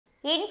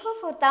Info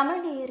for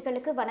Tamil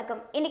நேயர்களுக்கு வணக்கம்.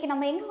 இன்னைக்கு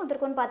நம்ம எங்கே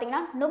வந்திருக்கோம்னு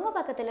பார்த்தீங்கன்னா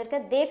நுங்கம்பாக்கத்தில் இருக்க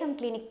தேகம்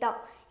கிளினிக் தான்.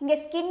 இங்கே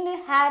ஸ்கின்னு,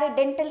 ஹேர்,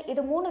 டென்டல்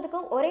இது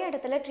மூணுத்துக்கும் ஒரே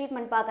இடத்துல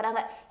ட்ரீட்மெண்ட்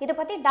பார்க்குறாங்க. இதை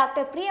பற்றி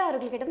டாக்டர் பிரியா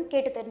அவர்களிடம்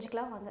கேட்டு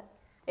தெரிஞ்சுக்கலாம் வாங்க.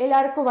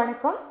 எல்லாருக்கும்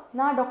வணக்கம்.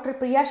 நான் டாக்டர்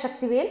பிரியா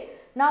சக்திவேல்.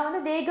 நான்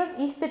வந்து தேகம்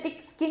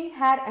ஈஸ்தெட்டிக் ஸ்கின்,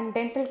 ஹேர் அண்ட்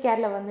டென்டல்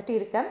கேரில் வந்துட்டு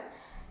இருக்கேன்.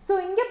 ஸோ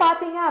இங்கே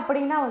பார்த்தீங்க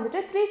அப்படின்னா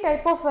வந்துட்டு 3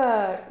 டைப் ஆஃப்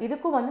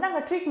இதுக்கும் வந்து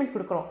நாங்கள் ட்ரீட்மெண்ட்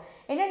கொடுக்குறோம்.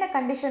 என்னென்ன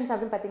கண்டிஷன்ஸ்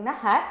அப்படின்னு பார்த்தீங்கன்னா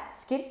ஹேர்,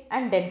 ஸ்கின்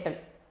அண்ட் டென்டல்.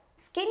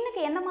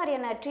 ஸ்கின்னுக்கு எந்த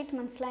மாதிரியான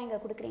ட்ரீட்மெண்ட்ஸ்லாம் இங்கே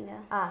கொடுக்குறீங்க?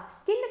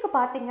 ஸ்கின்னுக்கு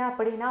பார்த்தீங்க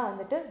அப்படின்னா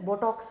வந்துட்டு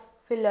போட்டாக்ஸ்,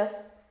 ஃபில்லர்ஸ்,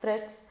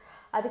 த்ரெட்ஸ்,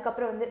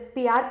 அதுக்கப்புறம் வந்து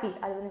பிஆர்பி,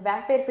 அது வந்து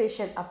வேம்பயர்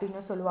ஃபேஷியல்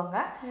அப்படின்னு சொல்லுவாங்க,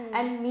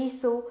 அண்ட்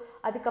மீசோ.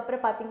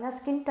 அதுக்கப்புறம் பார்த்தீங்கன்னா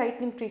skin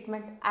tightening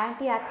treatment,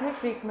 anti acne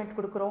treatment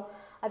கொடுக்குறோம்.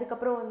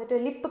 அதுக்கப்புறம் வந்துட்டு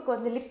லிப்புக்கு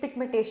வந்து lip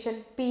pigmentation,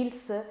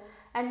 peels,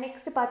 and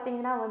next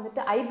பார்த்தீங்கன்னா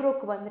வந்துட்டு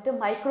ஐப்ரோக்கு வந்துட்டு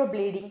மைக்ரோ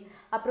ப்ளீடிங்,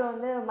 அப்புறம்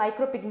வந்து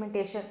மைக்ரோ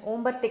பிக்மெண்டேஷன்,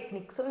 ஓம்பர்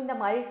டெக்னிக்ஸ். ஸோ இந்த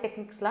மாதிரி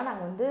டெக்னிக்ஸ்லாம்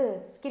நாங்கள் வந்து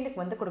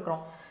ஸ்கின்னுக்கு வந்து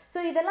கொடுக்குறோம். ஸோ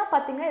இதெல்லாம்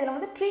பார்த்தீங்கன்னா இதில்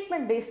வந்து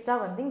ட்ரீட்மெண்ட்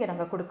பேஸ்டாக வந்து இங்கே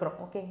நாங்கள் கொடுக்குறோம்.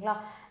 ஓகேங்களா?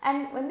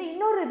 அண்ட் வந்து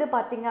இன்னொரு இது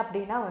பார்த்தீங்க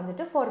அப்படின்னா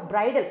வந்துட்டு ஃபார்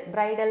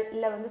பிரைடல்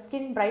இல்லை வந்து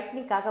ஸ்கின்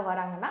பிரைட்னிங்காக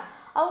வராங்கன்னா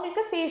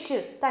அவங்களுக்கு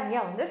ஃபேஷியல்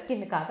தனியாக வந்து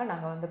ஸ்கின்னுக்காக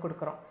நாங்கள் வந்து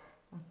கொடுக்குறோம்.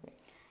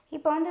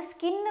 இப்போ வந்து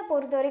ஸ்கின்னை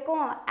பொறுத்த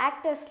வரைக்கும்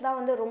ஆக்டர்ஸ் தான்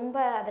வந்து ரொம்ப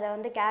அதில்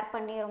வந்து கேர்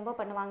பண்ணி ரொம்ப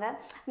பண்ணுவாங்க.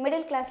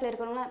 மிடில் கிளாஸில்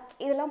இருக்கிறவங்க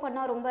இதெல்லாம்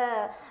பண்ணால் ரொம்ப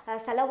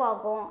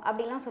செலவாகும்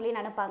அப்படிலாம் சொல்லி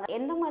நினைப்பாங்க.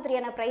 எந்த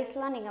மாதிரியான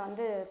ப்ரைஸ்லாம் நீங்கள்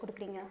வந்து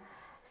கொடுக்குறீங்க?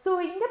 ஸோ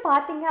இங்கே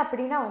பார்த்தீங்க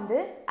அப்படின்னா வந்து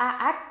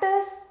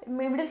actors,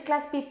 middle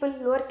class people,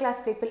 lower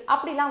class people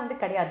அப்படிலாம் வந்து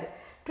கிடையாது.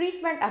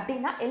 ட்ரீட்மெண்ட்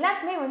அப்படின்னா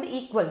எல்லாருக்குமே வந்து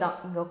ஈக்குவல் தான்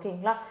இங்கே.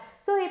 ஓகேங்களா?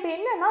 ஸோ இப்போ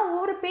என்னென்னா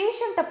ஒவ்வொரு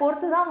பேஷண்ட்டை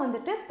பொறுத்து தான்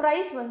வந்துட்டு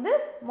ப்ரைஸ் வந்து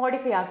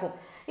மாடிஃபை ஆகும்.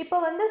 இப்போ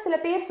வந்து சில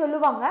பேர்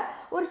சொல்லுவாங்க,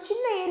 ஒரு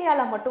சின்ன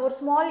ஏரியாவில் மட்டும், ஒரு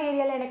ஸ்மால்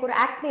ஏரியாவில் எனக்கு ஒரு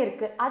ஆக்னே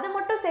இருக்குது, அது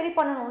மட்டும் சரி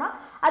பண்ணணும்னா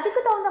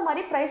அதுக்கு தகுந்த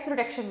மாதிரி ப்ரைஸ்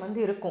ரிடக்ஷன்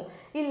வந்து இருக்கும்.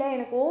 இல்லை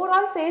எனக்கு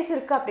ஓவரால் ஃபேஸ்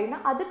இருக்குது அப்படின்னா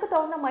அதுக்கு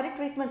தகுந்த மாதிரி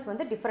ட்ரீட்மெண்ட்ஸ்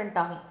வந்து டிஃப்ரெண்ட்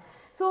ஆகும்.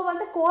 ஸோ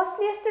வந்து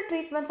காஸ்ட்லியஸ்ட்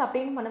ட்ரீட்மெண்ட்ஸ்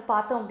அப்படின்னு நம்ம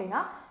பார்த்தோம்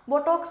அப்படின்னா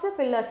போட்டாக்ஸு,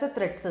 ஃபில்லர்ஸு,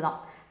 த்ரெட்ஸு தான்.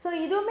 ஸோ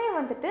இதுவுமே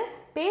வந்துட்டு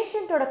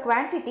பேஷண்ட்டோட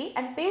குவான்டிட்டி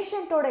அண்ட்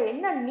பேஷண்ட்டோட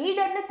என்ன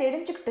நீடர்னு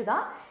தெரிஞ்சுக்கிட்டு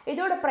தான்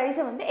இதோட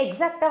ப்ரைஸை வந்து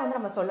எக்ஸாக்டாக வந்து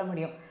நம்ம சொல்ல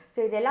முடியும். ஸோ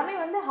இது எல்லாமே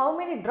வந்து ஹவு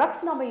மெனி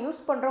ட்ரக்ஸ் நம்ம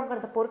யூஸ்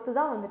பண்ணுறோங்கிறத பொறுத்து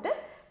தான் வந்துட்டு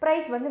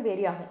ப்ரைஸ் வந்து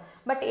வேரி ஆகும்.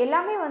 பட்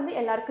எல்லாமே வந்து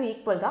எல்லாருக்கும்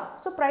ஈக்குவல் தான்.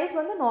 ஸோ ப்ரைஸ்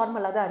வந்து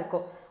நார்மலாக தான்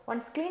இருக்கும்.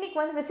 ஒன்ஸ் கிளினிக்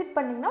வந்து விசிட்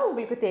பண்ணிங்கன்னா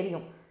உங்களுக்கு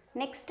தெரியும்.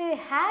 நெக்ஸ்ட்டு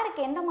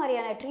ஹேருக்கு எந்த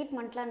மாதிரியான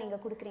ட்ரீட்மெண்ட்லாம்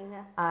நீங்கள் கொடுக்குறீங்க?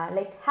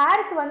 லைக்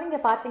ஹேருக்கு வந்து இங்கே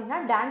பார்த்தீங்கன்னா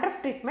dandruff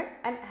treatment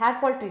and hair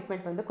fall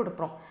treatment வந்து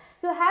கொடுக்குறோம்.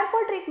 ஸோ ஹேர்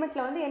ஃபால்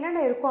ட்ரீட்மெண்ட்டில் வந்து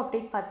என்னென்ன இருக்கும்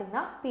அப்படின்னு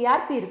பார்த்தீங்கன்னா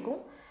பிஆர்பி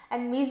இருக்கும்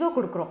அண்ட் மீசோ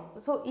கொடுக்குறோம்.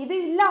 ஸோ இது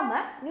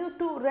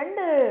இல்லாமல்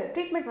ரெண்டு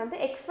ட்ரீட்மெண்ட் வந்து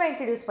எக்ஸ்ட்ரா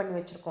இன்ட்ரடியூஸ் பண்ணி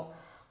வச்சுருக்கோம்.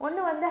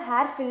 ஒன்று வந்து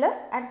hair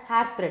fillers and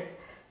hair threads.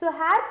 So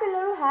hair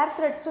ஃபில்லரும் hair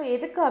த்ரெட்ஸும்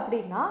எதுக்கு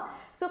அப்படின்னா,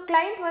 ஸோ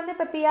கிளைண்ட் வந்து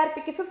இப்போ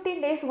பிஆர்பிக்கு 15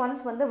 days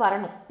ஒன்ஸ் வந்து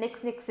வரணும்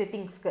நெக்ஸ்ட்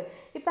சிட்டிங்ஸ்க்கு.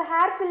 இப்போ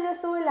ஹேர்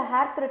ஃபில்லர்ஸோ இல்லை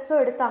ஹேர் த்ரெட்ஸோ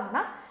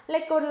எடுத்தாங்கன்னா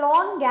லைக் ஒரு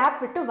லாங் கேப்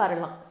விட்டு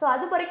வரலாம். ஸோ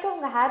அது வரைக்கும்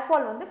உங்கள் ஹேர்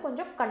ஃபால் வந்து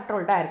கொஞ்சம்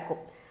கண்ட்ரோல்டாக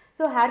இருக்கும்.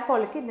 ஸோ ஹேர்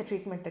ஃபாலுக்கு இந்த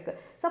ட்ரீட்மெண்ட் இருக்குது.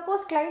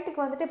 சப்போஸ்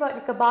கிளைண்ட்டுக்கு வந்துட்டு இப்போ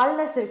எனக்கு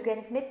பால்னஸ் இருக்குது,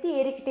 எனக்கு நெத்தி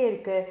ஏறிக்கிட்டே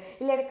இருக்குது,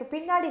 இல்லை எனக்கு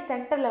பின்னாடி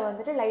சென்டரில்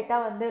வந்துட்டு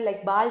லைட்டாக வந்து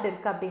லைக் பால்டு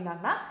இருக்குது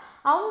அப்படின்னாங்கன்னா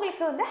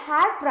அவங்களுக்கு வந்து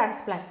ஹேர்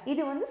டிரான்ஸ்பிளான்ட்,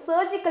 இது வந்து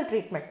சர்ஜிக்கல்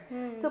ட்ரீட்மெண்ட்.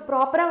 ஸோ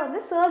ப்ராப்பராக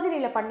வந்து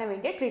சர்ஜரியில் பண்ண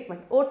வேண்டிய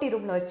ட்ரீட்மெண்ட். ஓடி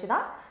ரூமில் வச்சு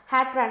தான்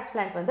ஹேர்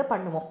டிரான்ஸ்பிளான்ட் வந்து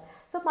பண்ணுவோம்.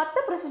 ஸோ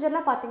மற்ற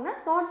ப்ரொசீஜர்லாம் பார்த்தீங்கன்னா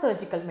நான்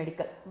சர்ஜிக்கல்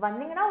மெடிக்கல்.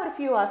 வந்தீங்கன்னா ஒரு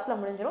ஃபியூ ஹவர்ஸில்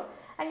முடிஞ்சிடும்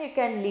அண்ட் யூ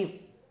கேன் லீவ்.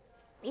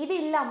 இது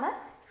இல்லாமல்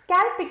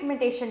ஸ்கேல்ப்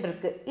பிக்மெண்டேஷன்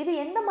இருக்குது. இது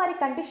எந்த மாதிரி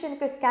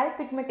கண்டிஷனுக்கு ஸ்கேல்ப்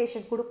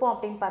பிக்மெண்டேஷன் கொடுப்போம்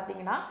அப்படின்னு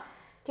பார்த்தீங்கன்னா,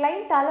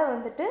 கிளைண்ட்டால்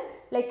வந்துட்டு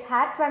லைக்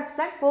ஹேர்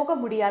டிரான்ஸ்பிளான்ட் போக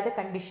முடியாத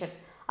கண்டிஷன்,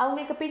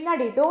 அவங்களுக்கு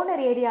பின்னாடி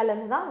டோனர்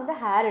ஏரியாவிலேருந்து தான் வந்து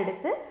ஹேர்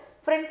எடுத்து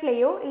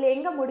ஃப்ரண்ட்லேயோ இல்லை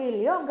எங்கே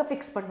முடியலையோ அங்கே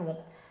ஃபிக்ஸ்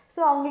பண்ணுவோம். ஸோ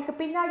அவங்களுக்கு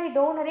பின்னாடி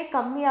டோனரே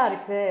கம்மியாக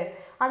இருக்குது,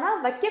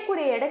 ஆனால்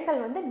வைக்கக்கூடிய இடங்கள்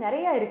வந்து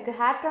நிறையா இருக்குது,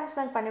 ஹேர்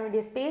டிரான்ஸ்பிளான்ட் பண்ண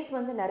வேண்டிய ஸ்பேஸ்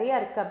வந்து நிறையா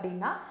இருக்குது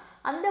அப்படின்னா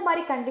அந்த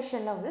மாதிரி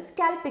கண்டிஷனில் வந்து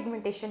ஸ்கேல்ப்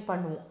பிக்மெண்டேஷன்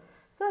பண்ணுவோம்.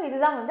 ஸோ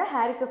இதுதான் வந்து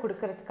ஹேருக்கு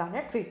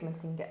கொடுக்கறதுக்கான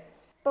ட்ரீட்மெண்ட்ஸ் இங்கே.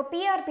 இப்போ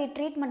பிஆர்பி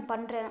ட்ரீட்மெண்ட்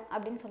பண்ணுறேன்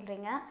அப்படின்னு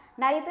சொல்கிறீங்க,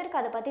 நிறைய பேருக்கு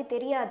அதை பற்றி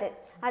தெரியாது.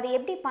 அது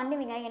எப்படி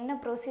பண்ணுவீங்க, என்ன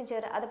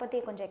ப்ரொசீஜர், அதை பற்றி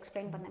கொஞ்சம்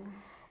எக்ஸ்பிளைன் பண்ணுங்கள்.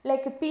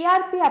 லைக்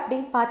பிஆர்பி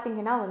அப்படின்னு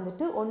பார்த்தீங்கன்னா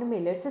வந்துட்டு ஒன்றுமே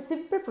இல்லை, இட்ஸ்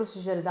சிம்பிள்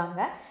ப்ரொசீஜர்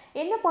தாங்க.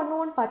 என்ன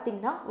பண்ணுவோன்னு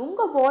பார்த்தீங்கன்னா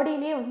உங்கள்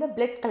பாடியிலே வந்து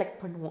பிளட்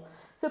கலெக்ட் பண்ணுவோம்.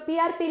 ஸோ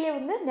பிஆர்பிலே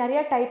வந்து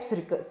நிறையா டைப்ஸ்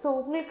இருக்குது. ஸோ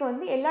உங்களுக்கு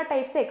வந்து எல்லா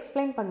டைப்ஸும்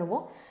எக்ஸ்பிளைன்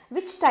பண்ணுவோம்.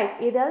 விச் டைப்,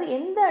 ஏதாவது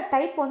எந்த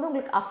டைப் வந்து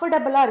உங்களுக்கு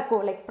அஃபோர்டபுளாக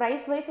இருக்கும், லைக்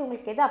ப்ரைஸ் வைஸ்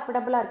உங்களுக்கு எது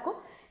அஃபோர்டபுளாக இருக்கும்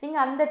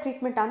நீங்கள் அந்த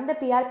ட்ரீட்மெண்ட், அந்த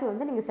பிஆர்பி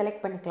வந்து நீங்கள்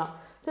செலக்ட் பண்ணிக்கலாம்.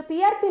 ஸோ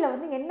பிஆர்பியில்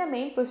வந்து என்ன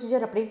மெயின்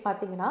ப்ரொசீஜர் அப்படின்னு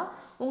பார்த்தீங்கன்னா,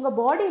 உங்கள்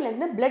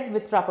பாடியிலேருந்து பிளட்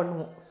வித்ட்ரா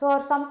பண்ணுவோம். ஸோ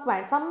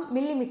சம்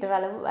மில்லிமீட்டர்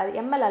அளவு,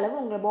 எம்எல் அளவு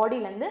உங்கள்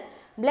பாடியிலேருந்து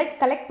பிளட்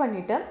கலெக்ட்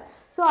பண்ணிவிட்டு,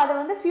 ஸோ அதை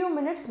வந்து few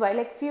minutes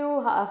like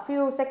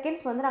few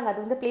seconds வந்து நாங்கள் அதை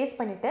வந்து ப்ளேஸ்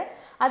பண்ணிவிட்டு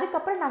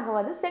அதுக்கப்புறம் நாங்கள்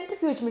வந்து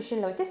சென்ட்ரிஃபியூஜ்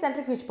மிஷினில் வச்சு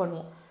சென்ட்ரிஃபியூஜ்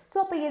பண்ணுவோம். ஸோ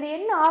அப்போ இது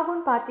என்ன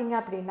ஆகும்னு பார்த்தீங்க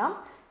அப்படின்னா,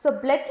 ஸோ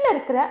பிளட்டில்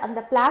இருக்கிற அந்த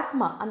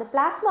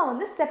பிளாஸ்மா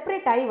வந்து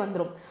செப்பரேட் ஆகி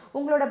வந்துடும்.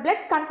 உங்களோட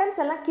பிளட்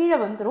கண்டென்ட்ஸ் எல்லாம் கீழே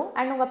வந்துடும்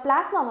அண்ட் உங்கள்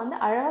பிளாஸ்மா வந்து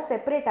அழகாக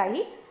செப்பரேட்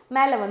ஆகி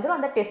மேலே வந்துடும்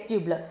அந்த டெஸ்ட்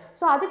டியூப்பில்.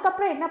 ஸோ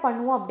அதுக்கப்புறம் என்ன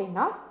பண்ணுவோம்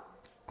அப்படின்னா,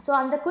 ஸோ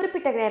அந்த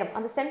குறிப்பிட்ட நேரம்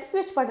அந்த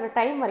சென்ட்ரிஃபியூஜ் பண்ணுற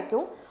டைம்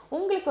வரைக்கும்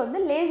உங்களுக்கு வந்து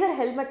லேசர்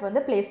ஹெல்மெட்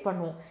வந்து ப்ளேஸ்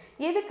பண்ணுவோம்.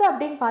 எதுக்கு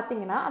அப்படின்னு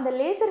பார்த்தீங்கன்னா அந்த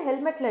லேசர்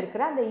ஹெல்மெட்டில்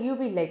இருக்கிற அந்த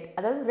யூவி லைட்,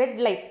 அதாவது ரெட்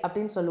லைட்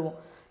அப்படின்னு சொல்லுவோம்.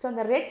 ஸோ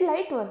அந்த ரெட்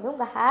லைட் வந்து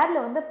உங்கள்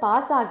ஹேரில் வந்து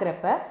பாஸ்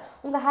ஆகிறப்ப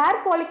உங்கள்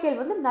ஹேர் ஃபாலிக்கல்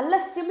வந்து நல்லா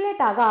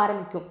ஸ்டிமுலேட் ஆக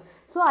ஆரம்பிக்கும்.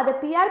 ஸோ அதை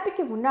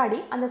பிஆர்பிக்கு முன்னாடி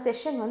அந்த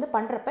செஷன் வந்து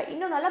பண்ணுறப்ப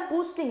இன்னும் நல்லா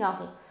பூஸ்டிங்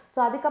ஆகும். ஸோ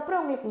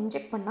அதுக்கப்புறம் உங்களுக்கு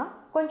இன்ஜெக்ட் பண்ணால்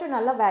கொஞ்சம்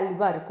நல்லா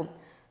வேல்யூவாக இருக்கும்.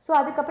 ஸோ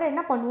அதுக்கப்புறம்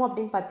என்ன பண்ணுவோம்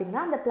அப்படின்னு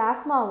பார்த்தீங்கன்னா அந்த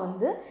பிளாஸ்மாவை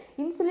வந்து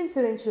இன்சுலின்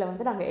சிரிஞ்சில்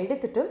வந்து நாங்கள்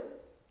எடுத்துகிட்டு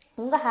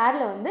உங்கள்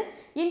ஹேரில் வந்து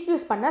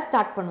இன்ஃப்யூஸ் பண்ண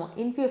ஸ்டார்ட் பண்ணுவோம்.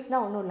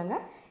 இன்ஃப்யூஸ்னால் ஒன்றும் இல்லைங்க,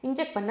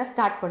 இன்ஜெக்ட் பண்ண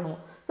ஸ்டார்ட்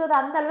பண்ணுவோம். ஸோ அது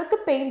அந்த அளவுக்கு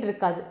பெயின்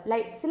இருக்காது.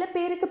 சில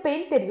பேருக்கு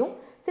பெயின் தெரியும்,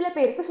 சில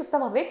பேருக்கு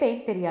சுத்தமாகவே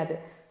பெயின் தெரியாது.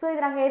 ஸோ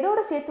இது நாங்கள் எதோட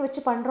சேர்த்து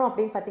வச்சு பண்ணுறோம்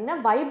அப்படின்னு பார்த்தீங்கன்னா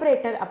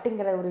வைப்ரேட்டர்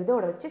அப்படிங்கிற ஒரு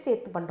இதோட வச்சு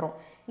சேர்த்து பண்ணுறோம்.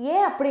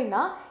 ஏன்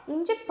அப்படின்னா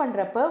இன்ஜெக்ட்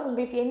பண்ணுறப்ப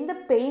உங்களுக்கு எந்த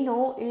பெயினோ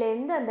இல்லை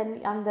எந்த அந்த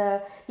அந்த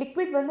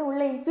லிக்விட் வந்து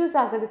உள்ளே இன்ஃப்யூஸ்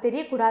ஆகுறது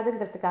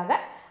தெரியக்கூடாதுங்கிறதுக்காக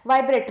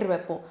வைப்ரேட்டர்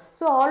வைப்போம்.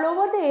 So all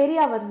over the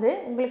area வந்து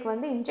உங்களுக்கு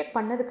வந்து இன்ஜெக்ட்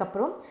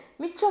பண்ணதுக்கப்புறம்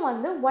மிச்சம்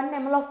வந்து 1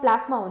 ml ஆஃப்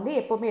பிளாஸ்மா வந்து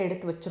எப்போவுமே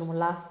எடுத்து வச்சுருவோம்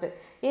லாஸ்ட்டு.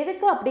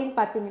 எதுக்கு அப்படின்னு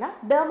பார்த்தீங்கன்னா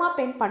டெர்மா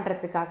பெயின்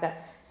பண்ணுறதுக்காக.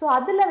 ஸோ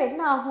அதில்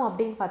என்ன ஆகும்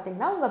அப்படின்னு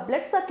பார்த்தீங்கன்னா உங்கள்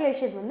பிளட்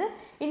சர்க்குலேஷன் வந்து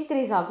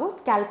இன்க்ரீஸ் ஆகும்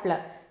ஸ்கேல்பில்.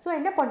 ஸோ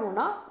என்ன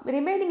பண்ணுவோன்னா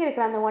ரிமைனிங்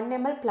இருக்கிற அந்த 1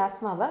 ml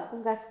பிளாஸ்மாவை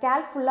உங்கள்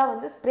ஸ்கேல்ப் ஃபுல்லாக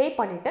வந்து ஸ்ப்ரே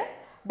பண்ணிவிட்டு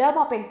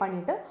டெர்மா பெயின்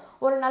பண்ணிவிட்டு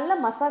ஒரு நல்ல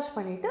மசாஜ்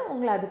பண்ணிவிட்டு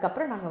உங்களை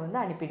அதுக்கப்புறம் நாங்கள் வந்து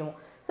அனுப்பிடுவோம்.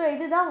 ஸோ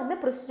இதுதான் வந்து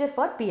ப்ரொசீஜர்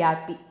ஃபார்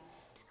பிஆர்பி.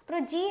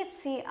 அப்புறம்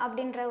ஜிஎஃப்சி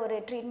அப்படின்ற ஒரு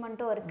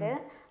ட்ரீட்மெண்ட்டும்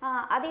இருக்குது.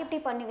 அதை எப்படி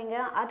பண்ணுவீங்க?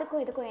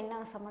 அதுக்கும் இதுக்கும்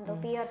என்ன சம்மந்தம்,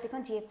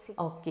 பிஆர்பிக்கும் ஜிஎஃப்சி?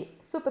 ஓகே,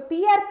 ஸோ இப்போ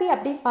பிஆர்பி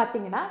அப்படின்னு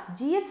பார்த்தீங்கன்னா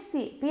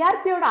ஜிஎஃப்சி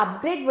பிஆர்பியோட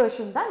அப்கிரேட்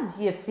வெர்ஷன் தான்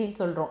ஜிஎஃப்சின்னு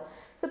சொல்கிறோம்.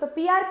 ஸோ இப்போ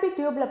பிஆர்பி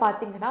டியூப்பில்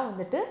பார்த்தீங்கன்னா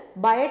வந்துட்டு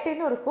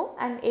பயோட்டினும் இருக்கும்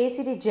அண்ட்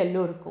ஏசிடி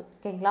ஜெல்லும் இருக்கும்.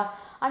 ஓகேங்களா?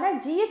 ஆனால்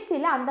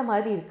ஜிஎஃப்சியில் அந்த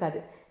மாதிரி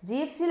இருக்காது.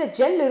 ஜிஎஃப்சியில்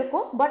ஜெல்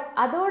இருக்கும், பட்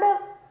அதோட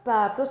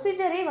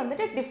ப்ரொசீஜரே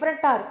வந்துட்டு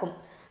டிஃப்ரெண்ட்டாக இருக்கும்.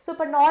 ஸோ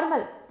இப்போ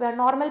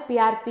normal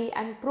PRP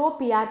and bro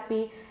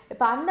PRP,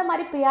 இப்போ அந்த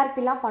மாதிரி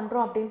பிஆர்பிலாம்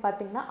பண்ணுறோம் அப்படின்னு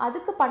பார்த்தீங்கன்னா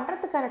அதுக்கு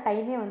பண்ணுறதுக்கான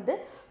டைமே வந்து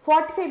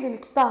 45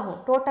 மினிட்ஸ் தான் ஆகும்.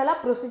 டோட்டலாக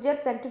ப்ரொசீஜர்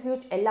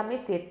சென்ட்ரிஃபியூஜ் எல்லாமே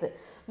சேர்த்து.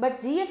 பட்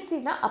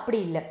ஜிஎஃப்சினா அப்படி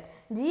இல்லை.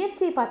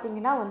 ஜிஎஃப்சி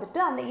பார்த்தீங்கன்னா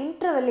வந்துட்டு அந்த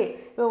இன்டர்வெல்லே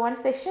இப்போ 1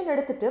 செஷன்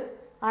எடுத்துகிட்டு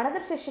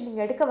அனதர் செஷன்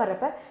நீங்கள் எடுக்க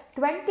வர்றப்ப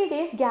 20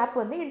 டேஸ் கேப்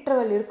வந்து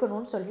இன்டர்வல்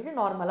இருக்கணும்னு சொல்லிட்டு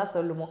நார்மலாக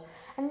சொல்லுவோம்.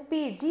 அண்ட்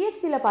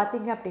ஜிஎஃப்சியில்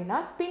பார்த்தீங்க அப்படின்னா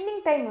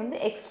ஸ்பின்னிங் டைம் வந்து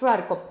எக்ஸ்ட்ரா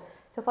இருக்கும்.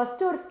 ஸோ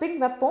ஃபஸ்ட்டு ஒரு ஸ்பின்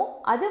வைப்போம்,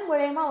 அது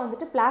மூலயமா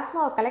வந்துட்டு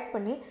பிளாஸ்மாவை கலெக்ட்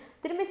பண்ணி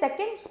திரும்பி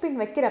செகண்ட் ஸ்பின்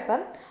வைக்கிறப்ப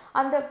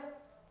அந்த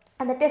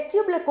அந்த டெஸ்ட்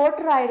டியூப்பில்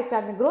கோட்டர் ஆகிருக்கிற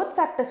அந்த க்ரோத்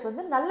ஃபேக்டர்ஸ்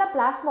வந்து நல்லா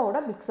பிளாஸ்மாவோட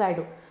மிக்ஸ்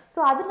ஆகிடும். ஸோ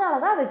அதனால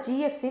தான் அதை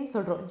ஜிஎஃப்சின்னு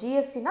சொல்கிறோம்.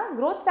 ஜிஎஃப்சினா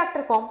க்ரோத்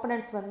ஃபேக்டர்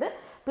காம்பனன்ட்ஸ் வந்து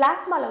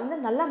பிளாஸ்மாவில் வந்து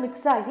நல்லா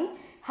மிக்ஸ் ஆகி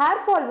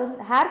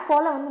ஹேர்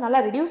ஃபாலை வந்து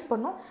நல்லா ரெடியூஸ்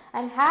பண்ணும்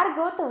அண்ட் ஹேர்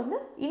க்ரோத்தை வந்து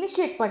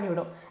இனிஷியேட்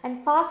பண்ணிவிடும் அண்ட்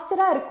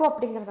ஃபாஸ்டராக இருக்கும்.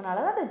 அப்படிங்கிறதுனால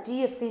தான் அதை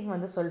ஜிஎஃப்சின்னு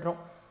வந்து சொல்கிறோம்.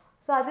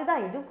 ஸோ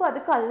அதுதான் இதுக்கும்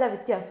அதுதான்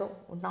வித்தியாசம்.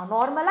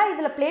 நார்மலாக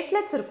இதில்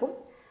பிளேட்லெட்ஸ் இருக்கும்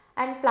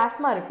அண்ட்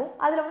பிளாஸ்மா இருக்கும்,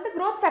 அதில் வந்து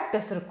க்ரோத்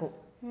ஃபேக்டர்ஸ் இருக்கும்.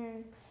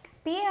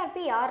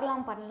 பிஆர்பி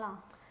யாரெல்லாம் பண்ணலாம்?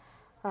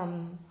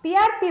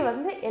 பிஆர்பி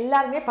வந்து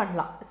எல்லாருமே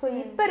பண்ணலாம். ஸோ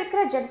இப்போ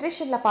இருக்கிற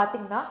ஜென்ரேஷனில்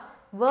பார்த்தீங்கன்னா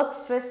work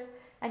stress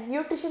and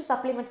nutrition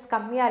supplements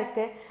கம்மியாக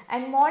இருக்குது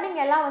அண்ட் மார்னிங்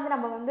எல்லாம் வந்து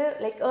நம்ம வந்து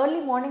like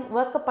early morning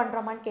work up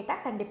பண்ணுறோமான்னு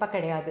கேட்டால் கண்டிப்பாக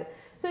கிடையாது.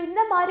 ஸோ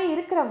இந்த மாதிரி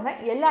இருக்கிறவங்க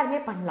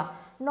எல்லாருமே பண்ணலாம்.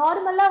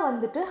 நார்மலாக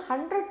வந்துட்டு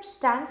 100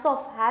 ஸ்டாண்ட்ஸ்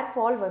ஆஃப் ஹேர்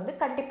ஃபால் வந்து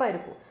கண்டிப்பாக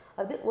இருக்கும்.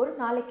 அது ஒரு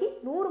நாளைக்கு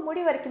 100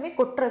 முடி வரைக்குமே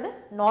கொட்டுறது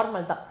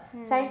நார்மல் தான்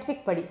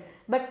சயின்டிஃபிக் படி.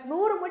 பட்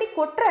 100 முடி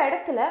கொட்டுற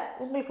இடத்துல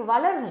உங்களுக்கு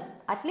வளரணும்,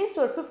 அட்லீஸ்ட்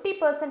ஒரு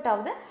 50%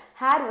 ஆவது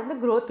ஹேர் வந்து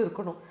க்ரோத்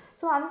இருக்கணும்.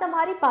 ஸோ அந்த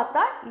மாதிரி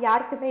பார்த்தா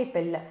யாருக்குமே இப்போ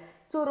இல்லை.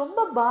 ஸோ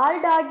ரொம்ப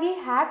பால்டாகி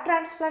ஹேர்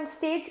டிரான்ஸ்பிளான்ட்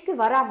ஸ்டேஜ்க்கு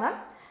வராமல்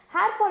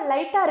ஹேர் ஃபால்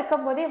லைட்டாக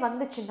இருக்கும் போதே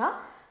வந்துச்சுன்னா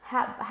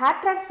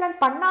ஹேர்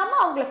டிரான்ஸ்பிளான்ட்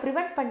பண்ணாமல் அவங்கள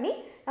ப்ரிவெண்ட் பண்ணி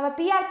நம்ம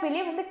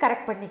பிஆர்பிலே வந்து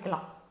கரெக்ட்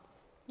பண்ணிக்கலாம்.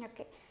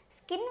 ஓகே,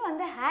 ஸ்கின்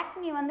வந்து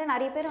ஆக்னி வந்து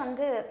நிறைய பேர்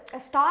வந்து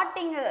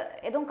ஸ்டார்டிங்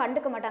எதுவும்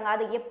கண்டுக்க மாட்டாங்க.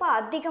 அது எப்போ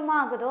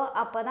அதிகமாக ஆகுதோ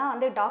அப்போ தான்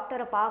வந்து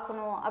டாக்டரை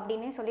பார்க்கணும்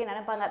அப்படின்னு சொல்லி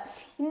நினைப்பாங்க.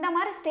 இந்த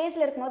மாதிரி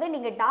ஸ்டேஜில் இருக்கும்போது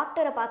நீங்கள்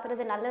டாக்டரை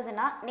பார்க்குறது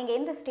நல்லதுன்னா நீங்கள்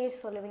எந்த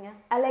ஸ்டேஜ் சொல்லுவீங்க?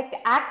 லைக்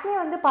ஆக்னி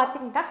வந்து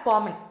பார்த்தீங்கன்னா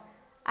காமன்.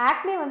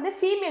 ஆக்னி வந்து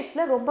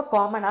ஃபீமேல்ஸில் ரொம்ப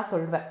காமனாக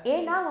சொல்வேன்.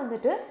 ஏன்னா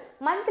வந்துட்டு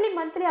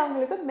மந்த்லி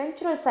அவங்களுக்கு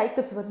மென்சுரல்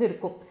சைக்கிள்ஸ் வந்து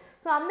இருக்கும்.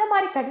 ஸோ அந்த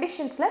மாதிரி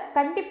கண்டிஷன்ஸில்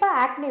கண்டிப்பாக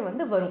ஆக்னி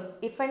வந்து வரும்.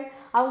 இஃபன்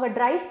அவங்க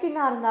ட்ரை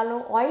ஸ்கின்னாக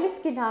இருந்தாலும் ஆயிலி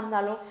ஸ்கின்னாக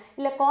இருந்தாலும்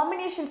இல்லை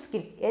காம்பினேஷன்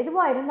ஸ்கின்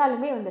எதுவாக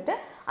இருந்தாலுமே வந்துட்டு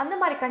அந்த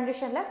மாதிரி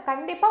கண்டிஷனில்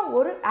கண்டிப்பாக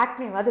ஒரு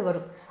ஆக்னிவாது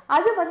வரும்.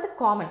 அது வந்து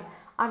காமன்.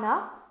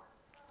 ஆனால்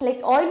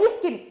லைக் ஆயிலி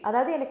ஸ்கின்,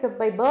 அதாவது எனக்கு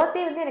பை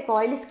பர்த்டே வந்து எனக்கு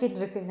ஆயிலி ஸ்கின்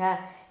இருக்குங்க,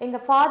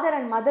 எங்கள் ஃபாதர்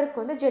அண்ட்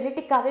மதருக்கு வந்து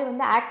ஜெனட்டிக்காகவே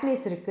வந்து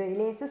ஆக்னிஸ் இருக்குது,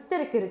 இல்லை என்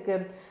சிஸ்டருக்கு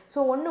இருக்குது, ஸோ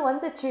ஒன்று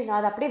வந்துச்சு நான்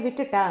அதை அப்படியே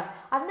விட்டுட்டேன்,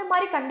 அந்த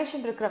மாதிரி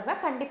கண்டிஷன் இருக்கிறவங்க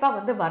கண்டிப்பாக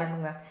வந்து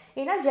வரணுங்க.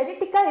 ஏன்னா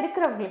ஜெனட்டிக்காக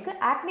இருக்கிறவங்களுக்கு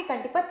ஆக்னி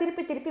கண்டிப்பாக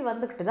திருப்பி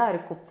வந்துக்கிட்டு தான்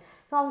இருக்கும்.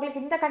 ஸோ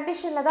அவங்களுக்கு இந்த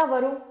கண்டிஷனில் தான்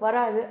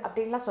வராது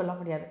அப்படின்லாம் சொல்ல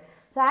முடியாது.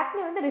 ஸோ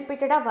ஆக்னி வந்து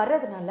ரிப்பீட்டடாக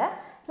வர்றதுனால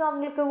ஸோ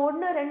அவங்களுக்கு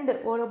 1-2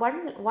 ஒரு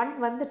ஒன்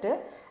வந்துட்டு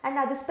அண்ட்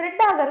அது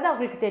ஸ்ப்ரெட் ஆகிறது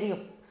அவங்களுக்கு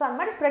தெரியும். ஸோ அந்த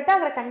மாதிரி ஸ்ப்ரெட்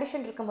ஆகிற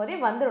கண்டிஷன் இருக்கும் போதே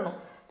வந்துடணும்.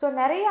 ஸோ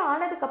நிறைய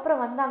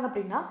ஆனதுக்கப்புறம் வந்தாங்க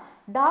அப்படின்னா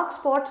டார்க்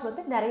ஸ்பாட்ஸ்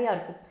வந்து நிறையா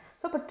இருக்கும்.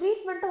 ஸோ இப்போ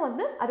ட்ரீட்மெண்ட்டும்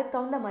வந்து அதுக்கு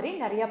தகுந்த மாதிரி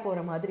நிறையா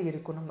போகிற மாதிரி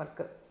இருக்கும்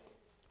நமக்கு.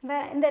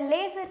 இந்த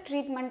லேசர்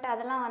ட்ரீட்மெண்ட்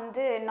அதெல்லாம்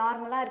வந்து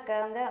நார்மலாக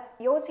இருக்கவங்க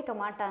யோசிக்க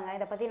மாட்டாங்க,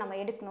 இதை பற்றி நம்ம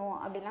எடுக்கணும்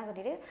அப்படிலாம்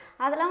சொல்லிட்டு.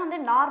 அதெல்லாம் வந்து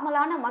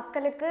நார்மலான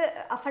மக்களுக்கு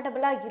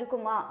அஃபர்டபுளாக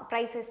இருக்குமா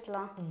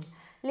ப்ரைஸஸ்லாம்?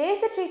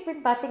 லேசர்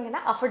ட்ரீட்மெண்ட்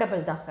பார்த்தீங்கன்னா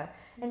அஃபோர்டபுள் தாங்க.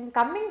 அண்ட்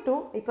கம்மிங் டு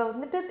இப்போ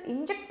வந்துட்டு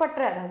இன்ஜெக்ட்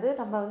பண்ணுற, அதாவது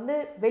நம்ம வந்து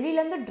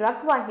வெளியிலேருந்து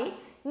ட்ரக் வாங்கி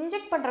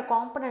இன்ஜெக்ட் பண்ணுற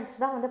காம்பனன்ட்ஸ்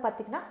தான் வந்து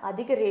பார்த்திங்கன்னா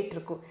அதிக ரேட்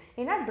இருக்கும்.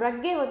 ஏன்னா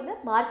ட்ரக்கே வந்து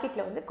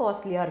மார்க்கெட்டில் வந்து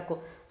காஸ்ட்லியாக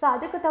இருக்கும். ஸோ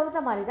அதுக்கு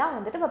தகுந்த மாதிரி தான்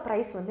வந்துட்டு நம்ம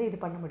ப்ரைஸ் வந்து இது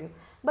பண்ண முடியும்.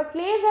 பட்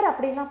லேசர்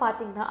அப்படின்லாம்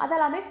பார்த்தீங்கன்னா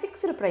அதெல்லாமே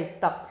ஃபிக்ஸ்டு ப்ரைஸ்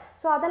தான்.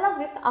 ஸோ அதெல்லாம்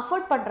உங்களுக்கு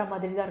அஃபோர்ட் பண்ணுற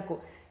மாதிரி தான்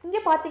இருக்கும்.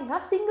 இங்கே பார்த்தீங்கன்னா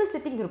சிங்கிள்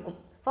சிட்டிங் இருக்கும்.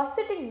 ஃபஸ்ட்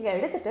சிட்டிங் நீங்கள்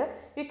எடுத்துகிட்டு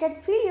you can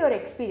feel your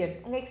experience.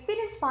 உங்கள்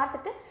எக்ஸ்பீரியன்ஸ்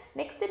பார்த்துட்டு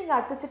நெக்ஸ்ட்டு நீங்கள்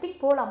அடுத்த சிட்டிங்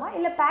போகலாமா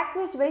இல்லை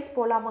பேக்கேஜ் வைஸ்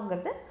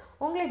போகலாமாங்கிறது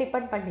உங்களை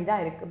டிபெண்ட் பண்ணி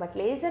தான் இருக்குது. பட்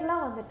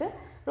லேசர்லாம் வந்துட்டு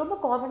ரொம்ப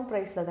காமன்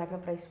ப்ரைஸில் தாங்க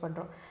ப்ரைஸ்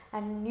பண்ணுறோம்.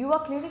 அண்ட் நியூவாக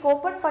கிளினிக்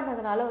ஓப்பன்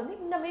பண்ணதுனால வந்து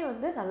இன்னுமே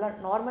வந்து நல்லா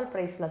நார்மல்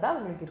ப்ரைஸில் தான்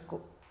உங்களுக்கு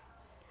இருக்கும்.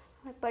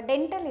 இப்போ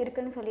டென்டல்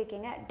இருக்குதுன்னு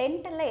சொல்லியிருக்கீங்க.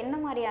 டென்டலில் என்ன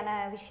மாதிரியான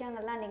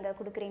விஷயங்கள்லாம் நீங்கள்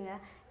கொடுக்குறீங்க?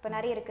 இப்போ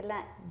நிறைய இருக்குல்ல,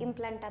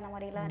 இம்ப்ளான்ட் அந்த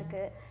மாதிரிலாம்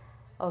இருக்குது.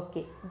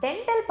 ஓகே,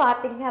 டென்டல்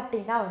பார்த்தீங்க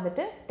அப்படின்னா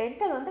வந்துட்டு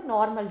டென்டல் வந்து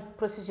நார்மல்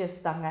ப்ரொசீஜர்ஸ்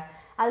தாங்க.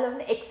 அதில்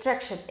வந்து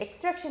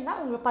எக்ஸ்ட்ராக்ஷன்னா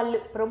உங்களுக்கு பல்லு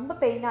ரொம்ப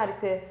பெயினாக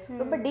இருக்குது,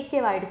 ரொம்ப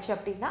டீகேவ் ஆகிடுச்சு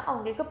அப்படின்னா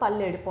அவங்களுக்கு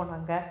பல்லு எடுப்போம்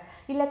நாங்கள்.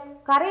 இல்லை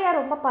கரையாக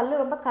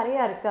ரொம்ப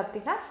கரையாக இருக்குது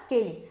அப்படின்னா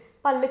ஸ்கேலிங்,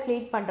 பல்லு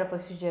க்ளீன் பண்ணுற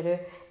ப்ரொசீஜரு.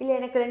 இல்லை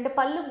எனக்கு 2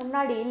 பல்லு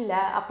முன்னாடி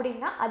இல்லை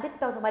அப்படின்னா அதுக்கு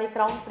தகுந்த மாதிரி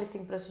க்ரவுன்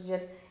ஃப்ரீசிங்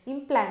ப்ரொசீஜர்,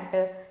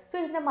 இம்ப்ளான்ட்டு. ஸோ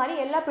இந்த மாதிரி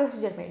எல்லா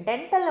ப்ரொசீஜருமே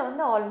டென்டலில்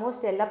வந்து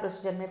ஆல்மோஸ்ட் எல்லா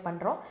ப்ரொசீஜருமே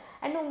பண்ணுறோம்.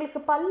 அண்ட் உங்களுக்கு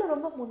பல்லு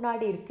ரொம்ப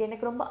முன்னாடி இருக்குது,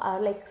 எனக்கு ரொம்ப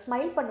லைக்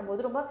ஸ்மைல்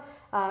பண்ணும்போது ரொம்ப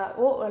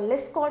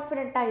லெஸ்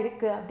கான்ஃபிடென்ட்டாக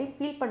இருக்குது அப்படின்னு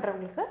ஃபீல்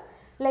பண்ணுறவங்களுக்கு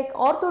லைக்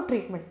ஆர்த்தோ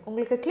ட்ரீட்மெண்ட்.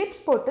 உங்களுக்கு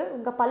கிளிப்ஸ் போட்டு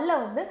உங்கள் பல்லை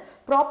வந்து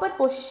ப்ராப்பர்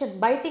பொசிஷன்,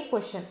 பைட்டிங்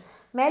பொசிஷன்,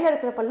 மேலே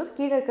இருக்கிற பல்லும்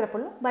கீழே இருக்கிற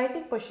பல்லும்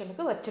பைட்டிங்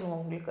பொசிஷனுக்கு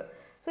வச்சுருவோம் உங்களுக்கு.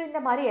 ஸோ இந்த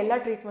மாதிரி எல்லா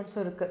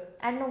ட்ரீட்மெண்ட்ஸும் இருக்குது.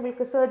 அண்ட்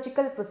உங்களுக்கு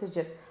சர்ஜிக்கல்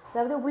ப்ரொசீஜர்,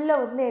 அதாவது உள்ளே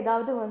வந்து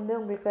ஏதாவது வந்து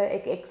உங்களுக்கு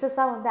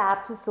எக்ஸஸாக வந்து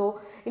ஆப்சஸோ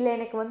இல்லை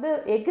எனக்கு வந்து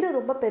எக்ரு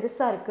ரொம்ப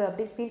பெருசாக இருக்குது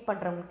அப்படின்னு ஃபீல்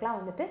பண்ணுறவங்களுக்குலாம்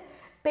வந்துட்டு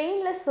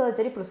பெயின்லெஸ்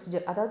சர்ஜரி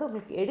ப்ரொசீஜர், அதாவது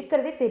உங்களுக்கு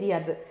எடுக்கிறதே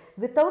தெரியாது,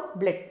 வித்தவுட்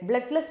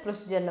பிளட்லெஸ்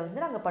ப்ரொசீஜரில்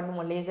வந்து நாங்கள்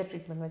பண்ணுவோம் லேசர்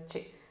ட்ரீட்மெண்ட்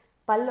வச்சு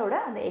பல்லோட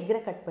அந்த எக்ரை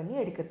கட் பண்ணி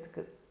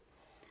எடுக்கிறதுக்கு.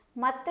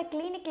 மற்ற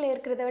கிளினிக்கில்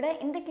இருக்கிறத விட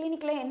இந்த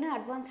கிளினிக்கில் என்ன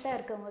அட்வான்ஸ்டாக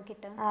இருக்குது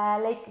உங்ககிட்ட?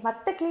 லைக்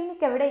மற்ற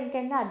கிளினிக்கை விட இங்கே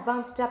என்ன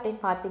அட்வான்ஸ்டாக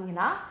அப்படின்னு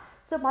பார்த்தீங்கன்னா,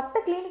 ஸோ மற்ற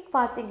கிளினிக்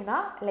பார்த்தீங்கன்னா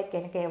லைக்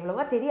எனக்கு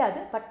எவ்வளோவா தெரியாது,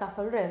 பட் நான்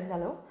சொல்கிறேன்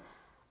இருந்தாலும்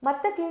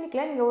மற்ற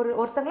கிளினிக்கில் நீங்கள்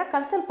ஒருத்தங்கள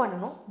கன்சல்ட்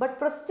பண்ணணும், பட்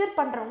ப்ரொசீஜர்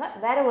பண்ணுறவங்க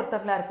வேறு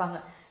ஒருத்தங்களாக இருப்பாங்க.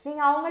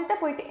 நீங்கள் அவங்கள்ட்ட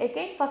போயிட்டு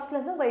எகெயின்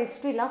ஃபஸ்ட்லேருந்து உங்கள்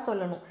ஹிஸ்ட்ரிலாம்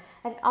சொல்லணும்.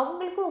 அண்ட்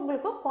அவங்களுக்கும்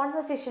உங்களுக்கும்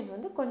கான்வர்சேஷன்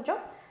வந்து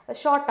கொஞ்சம்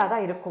ஷார்ட்டாக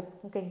தான் இருக்கும்,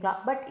 ஓகேங்களா?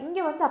 பட்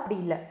இங்கே வந்து அப்படி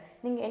இல்லை.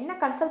 நீங்கள் என்ன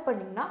கன்சல்ட்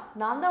பண்ணிங்கன்னா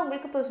நான் தான்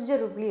உங்களுக்கு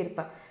ப்ரொசீஜர் ரூம்லேயே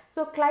இருப்பேன்.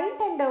 ஸோ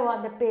கிளைண்ட் அண்ட்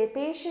அந்த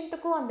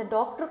பேஷண்ட்டுக்கும் அந்த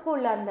டாக்டருக்கும்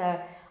உள்ள அந்த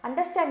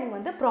அண்டர்ஸ்டாண்டிங்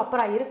வந்து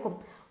ப்ராப்பராக இருக்கும்.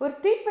 ஒரு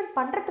ட்ரீட்மெண்ட்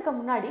பண்ணுறதுக்கு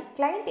முன்னாடி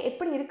கிளைண்ட்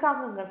எப்படி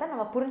இருக்காங்கங்கிறத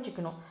நம்ம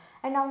புரிஞ்சுக்கணும்.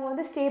 அண்ட் அவங்க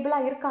வந்து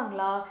ஸ்டேபிளாக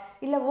இருக்காங்களா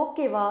இல்லை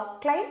ஓகேவா,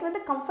 கிளைண்ட்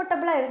வந்து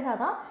கம்ஃபர்டபுளாக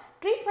இருந்தால் தான்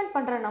ட்ரீட்மெண்ட்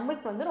பண்ணுற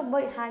நம்மளுக்கு வந்து ரொம்ப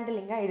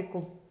ஹேண்டிலிங்காக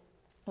இருக்கும்.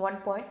 1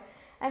 பாயிண்ட்.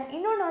 அண்ட்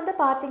இன்னொன்று வந்து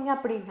பார்த்தீங்க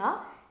அப்படின்னா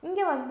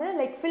இங்கே வந்து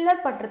லைக் ஃபில்லர்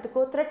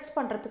பண்ணுறதுக்கோ த்ரெட்ஸ்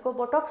பண்ணுறதுக்கோ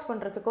பொட்டாக்ஸ்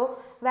பண்ணுறதுக்கோ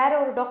வேறு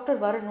ஒரு டாக்டர்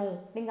வரணும்,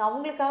 நீங்கள்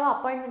அவங்களுக்காக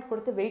அப்பாயின்மெண்ட்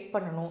கொடுத்து வெயிட்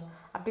பண்ணணும்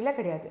அப்படிலாம்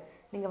கிடையாது.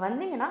 நீங்கள்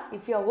வந்தீங்கன்னா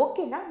இஃப் யூ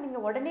ஓகேனா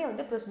நீங்கள் உடனே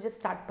வந்து ப்ரொசீஜர்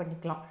ஸ்டார்ட்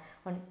பண்ணிக்கலாம்.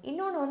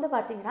 இன்னொன்று வந்து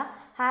பார்த்தீங்கன்னா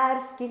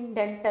ஹேர், ஸ்கின்,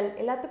 டென்டல்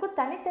எல்லாத்துக்கும்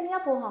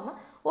தனித்தனியாக போகாமல்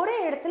ஒரே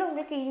இடத்துல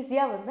உங்களுக்கு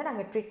ஈஸியாக வந்து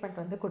நாங்கள்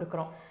ட்ரீட்மெண்ட் வந்து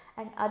கொடுக்குறோம்.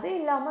 அண்ட் அது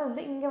இல்லாமல்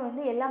வந்து இங்கே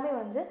வந்து எல்லாமே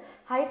வந்து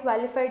ஹை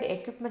குவாலிஃபைடு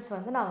எக்யூப்மெண்ட்ஸ்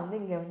வந்து நான் வந்து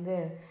இங்கே வந்து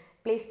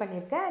ப்ளேஸ்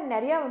பண்ணியிருக்கேன். அண்ட்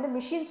நிறையா வந்து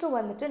மிஷின்ஸும்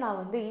வந்துட்டு நான்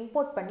வந்து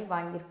இம்போர்ட் பண்ணி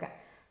வாங்கியிருக்கேன்.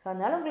 ஸோ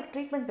அதனால் உங்களுக்கு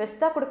ட்ரீட்மெண்ட்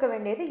பெஸ்ட்டாக கொடுக்க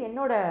வேண்டியது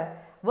என்னோடய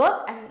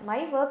ஒர்க் அண்ட் மை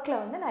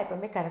ஒர்க்கில் வந்து நான்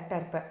எப்போவுமே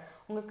கரெக்டாக இருப்பேன்.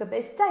 உங்களுக்கு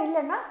பெஸ்ட்டாக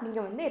இல்லைன்னா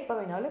நீங்கள் வந்து எப்போ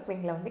வேணாலும்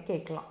எங்களை வந்து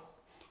கேட்கலாம்.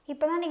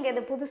 இப்போ தான் நீங்கள்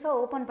இதை புதுசாக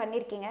ஓப்பன்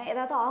பண்ணியிருக்கீங்க,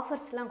 ஏதாவது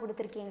ஆஃபர்ஸ்லாம்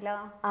கொடுத்துருக்கீங்களா?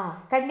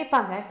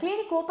 கண்டிப்பாங்க.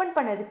 கிளினிக் ஓப்பன்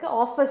பண்ணதுக்கு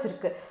ஆஃபர்ஸ்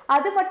இருக்குது.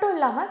 அது மட்டும்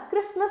இல்லாமல்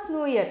கிறிஸ்மஸ்,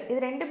 நியூ இயர் இது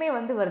ரெண்டுமே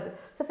வந்து வருது.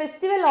 ஸோ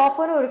ஃபெஸ்டிவல்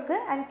ஆஃபரும்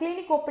இருக்குது அண்ட்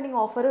கிளினிக் ஓப்பனிங்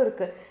ஆஃபரும்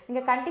இருக்குது.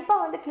 நீங்கள்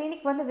கண்டிப்பாக வந்து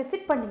கிளினிக் வந்து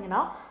விசிட்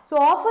பண்ணிங்கன்னா ஸோ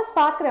ஆஃபர்ஸ்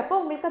பார்க்குறப்போ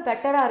உங்களுக்கு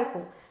பெட்டராக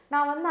இருக்கும்.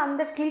 நான் வந்து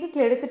அந்த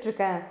கிளினிக்கில்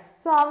எடுத்துகிட்ருக்கேன்,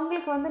 ஸோ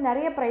அவங்களுக்கு வந்து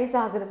நிறைய ப்ரைஸ்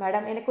ஆகுது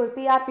மேடம் எனக்கு ஒரு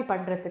பிஆர்பி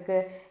பண்ணுறதுக்கு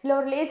இல்லை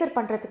ஒரு லேசர்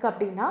பண்ணுறதுக்கு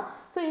அப்படின்னா,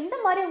 ஸோ இந்த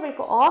மாதிரி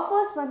உங்களுக்கு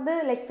ஆஃபர்ஸ் வந்து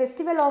like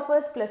festival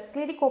offers plus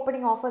clinic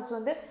opening offers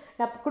வந்து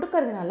நான்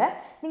கொடுக்கறதுனால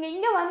நீங்கள்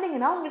இங்கே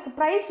வந்தீங்கன்னா உங்களுக்கு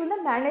ப்ரைஸ் வந்து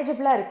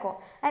மேனேஜபிளாக இருக்கும்.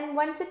 அண்ட்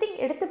 1 சிட்டிங்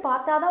எடுத்து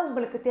பார்த்தா தான்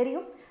உங்களுக்கு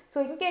தெரியும் ஸோ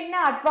இங்கே என்ன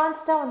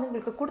அட்வான்ஸ்டாக வந்து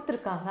உங்களுக்கு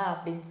கொடுத்துருக்காங்க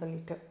அப்படின்னு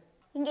சொல்லிட்டு.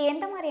 இங்கே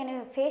எந்த மாதிரியான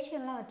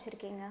ஃபேஷியல்லாம்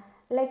வச்சுருக்கீங்க?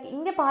 லைக்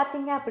இங்கே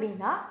பார்த்தீங்க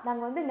அப்படின்னா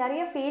நாங்கள் வந்து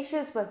நிறைய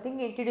ஃபேஷியல்ஸ் வந்து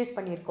இங்கே இன்ட்ரடியூஸ்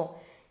பண்ணியிருக்கோம்.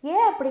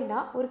 ஏன் அப்படின்னா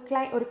ஒரு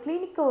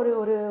கிளினிக்கோ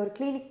ஒரு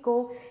கிளினிக்கோ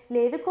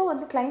இல்லை எதுக்கோ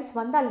வந்து கிளைண்ட்ஸ்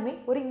வந்தாலுமே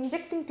ஒரு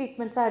இன்ஜெக்டிங்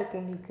ட்ரீட்மெண்ட்ஸாக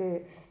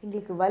இருக்குது,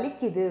 எங்களுக்கு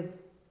வலிக்குது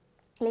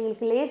இல்லை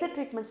எங்களுக்கு லேசர்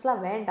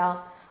ட்ரீட்மெண்ட்ஸ்லாம் வேண்டாம்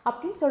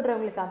அப்படின்னு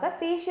சொல்கிறவங்களுக்காக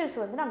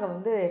ஃபேஷியல்ஸ் வந்து நாங்கள்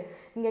வந்து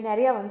இங்கே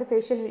நிறையா வந்து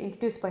ஃபேஷியல்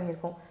இன்ட்ரடியூஸ்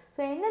பண்ணியிருக்கோம்.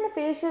 ஸோ என்னென்ன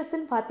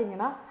ஃபேஷியல்ஸ்ன்னு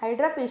பார்த்தீங்கன்னா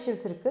ஹைட்ரா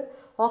ஃபேஷியல்ஸ் இருக்குது,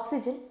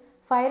 oxygen,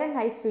 fire and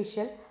ice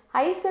facial,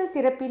 ஐசெல்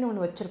தெரப்பின்னு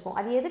ஒன்று வச்சுருக்கோம்.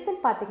 அது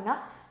எதுக்குன்னு பார்த்தீங்கன்னா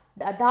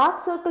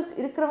டார்க் சர்க்கிள்ஸ்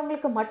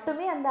இருக்கிறவங்களுக்கு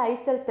மட்டுமே அந்த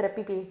ஐசெல்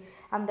தெரப்பி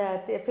அந்த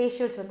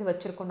ஃபேஷியல்ஸ் வந்து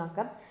வச்சுருக்கோம்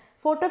நாங்கள்.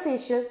 ஃபோட்டோ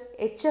ஃபேஷியல்,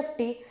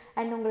 HFT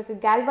அண்ட் உங்களுக்கு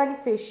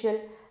galvanic facial,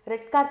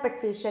 red carpet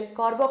facial,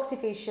 carboxy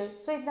facial.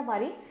 So இந்த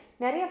மாதிரி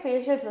நிறைய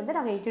ஃபேஷியல்ஸ் வந்து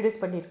நாங்கள்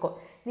இன்ட்ரடியூஸ் பண்ணியிருக்கோம்.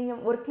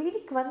 நீங்கள் ஒரு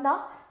கிளினிக்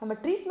வந்தால் நம்ம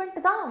ட்ரீட்மெண்ட்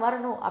தான்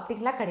வரணும்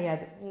அப்படின்லாம்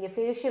கிடையாது, நீங்கள்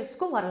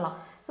ஃபேஷியல்ஸ்க்கும் வரலாம்.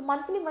 ஸோ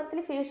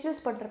மந்த்லி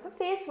ஃபேஷியல்ஸ் பண்ணுறப்ப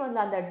ஃபேஸ் வந்து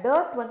அந்த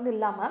டர்ட் வந்து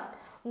இல்லாமல்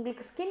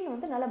உங்களுக்கு ஸ்கின்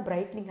வந்து நல்லா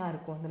பிரைட்னிங்காக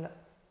இருக்கும். அதில்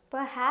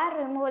இப்போ ஹேர்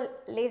ரிமூவல்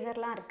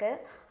லேசர்லாம் இருக்குது,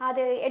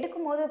 அது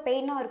எடுக்கும்போது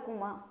பெயினாக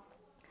இருக்குமா?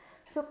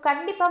 ஸோ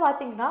கண்டிப்பாக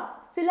பார்த்தீங்கன்னா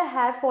சில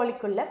ஹேர்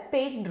ஃபாலிக்குள்ள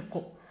பெயின்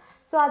இருக்கும்.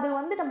 ஸோ அது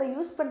வந்து நம்ம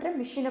யூஸ் பண்ணுற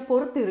மிஷினை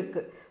பொறுத்து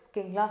இருக்குது.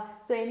 ஓகேங்களா?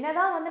 ஸோ என்ன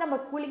தான் வந்து நம்ம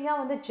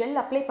கூலிங்காக வந்து ஜெல்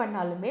அப்ளை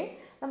பண்ணாலுமே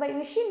நம்ம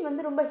மிஷின்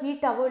வந்து ரொம்ப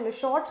ஹீட்டாகவோ இல்லை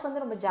ஷார்ட்ஸ்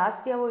வந்து ரொம்ப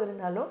ஜாஸ்தியாகவோ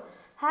இருந்தாலும்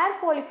ஹேர்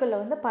ஃபாலிக்குள்ள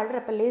வந்து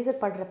படுறப்ப,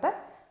 லேசர் படுறப்ப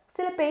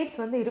சில பெயின்ஸ்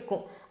வந்து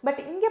இருக்கும். பட்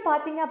இங்கே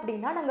பார்த்தீங்க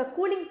அப்படின்னா நாங்கள்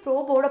கூலிங்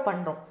ப்ரோபோடு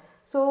பண்ணுறோம்.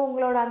 ஸோ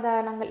உங்களோட அந்த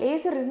நாங்கள்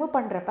லேசர் ரிமூவ்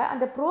பண்ணுறப்ப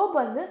அந்த ப்ரோப்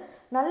வந்து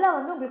நல்லா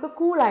வந்து உங்களுக்கு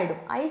கூல்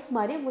ஆகிடும், ஐஸ்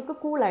மாதிரி உங்களுக்கு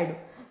கூல்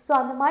ஆகிடும். ஸோ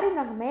அந்த மாதிரி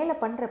நாங்கள் மேலே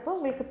பண்ணுறப்போ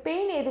உங்களுக்கு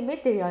பெயின் எதுவுமே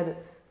தெரியாது.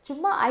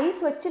 சும்மா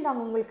ஐஸ் வச்சு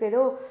நாங்கள் உங்களுக்கு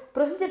ஏதோ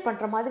ப்ரொசீஜர்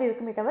பண்ணுற மாதிரி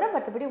இருக்குமே தவிர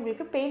மற்றபடி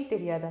உங்களுக்கு பெயின்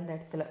தெரியாது அந்த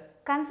இடத்துல.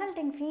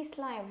 கன்சல்டிங்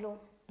ஃபீஸ்லாம் எவ்வளோ?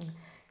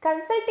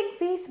 கன்சல்டிங்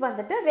ஃபீஸ்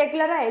வந்துட்டு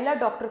ரெகுலராக எல்லா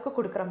டாக்டருக்கும்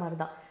கொடுக்குற மாதிரி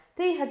தான்.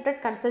 300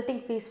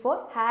 consulting fees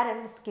for hair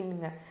and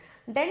ஸ்கின்னுங்க.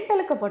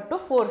 டென்டலுக்கு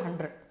மட்டும்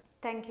 400.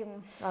 Thank you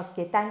ma'am.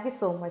 Okay, thank you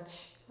so much.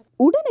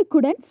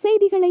 உடனுக்குடன்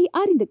செய்திகளை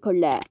அறிந்து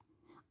கொள்ள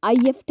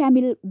IF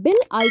தமிழ்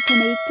பெல்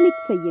ஐக்கனை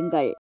கிளிக்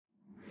செய்யுங்கள்.